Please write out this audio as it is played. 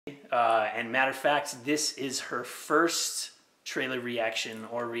And matter of fact, this is her first trailer reaction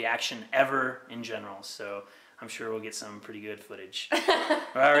or reaction ever in general. So I'm sure we'll get some pretty good footage. All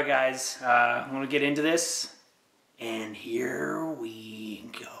right, guys, I'm gonna get into this, and here we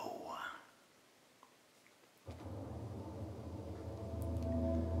go.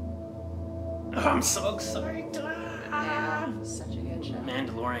 Oh, I'm so excited. Yeah, such a good show.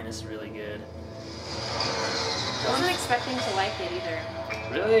 Mandalorian is really good. I wasn't expecting to like it either.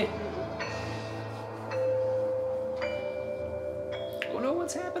 Really? Oh no,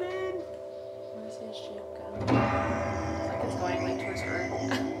 what's happening? Where's his ship going? It's like it's going like towards Earth.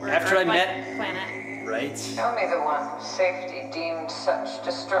 After I met planet. Right? Show me the one whose safety deemed such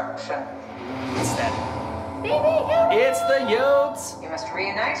destruction. It's that. Baby, help! It's the Yobes! You must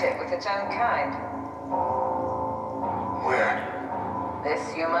reunite it with its own kind. Where?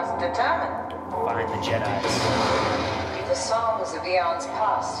 This you must determine. Find the Jedis. The songs of eons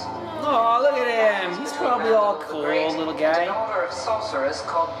past. Oh, look at him! He's probably all cool, little guy. An order of sorcerers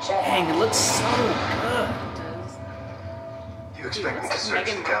called Jedi. Dang, it looks so good. You expect me to search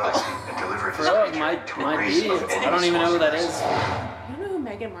the galaxy and deliver this Bro, creature might to a be. race of I don't even know who that is. You know who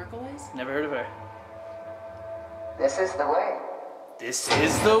Meghan Markle is? Never heard of her. This is the way. This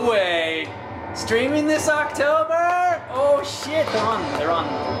is the way. Streaming this October. Oh shit, they're on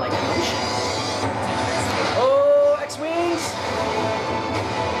like an ocean. Oh, X-Wings.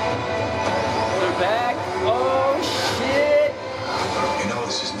 They're back. Oh shit. You know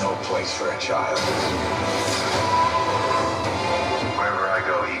this is no place for a child. Wherever I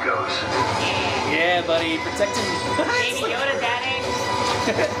go, he goes. Yeah, buddy, protect him. Baby Yoda, daddy.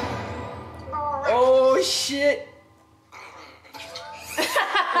 Oh shit.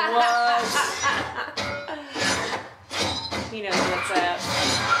 What? He knows what's up.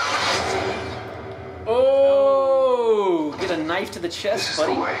 Oh, get a knife to the chest, This is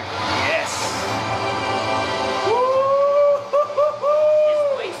buddy. the way. Yes. His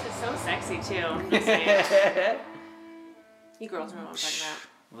voice is so sexy too. I'm just saying. You girls know what I'm talking about.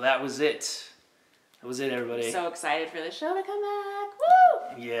 Well, that was it. That was it, everybody. So excited for the show to come back.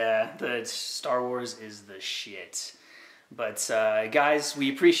 Woo! Yeah, the Star Wars is the shit. But guys, we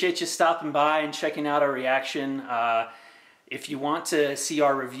appreciate you stopping by and checking out our reaction. If you want to see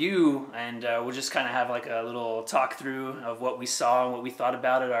our review, and we'll just kind of have like a little talk through of what we saw and what we thought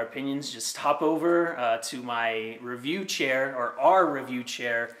about it, our opinions, just hop over to my review chair, or our review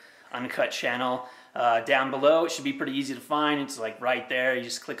chair uncut channel down below. It should be pretty easy to find. It's like right there. You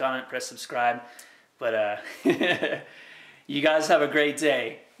just click on it, press subscribe. But you guys have a great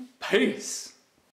day. Peace.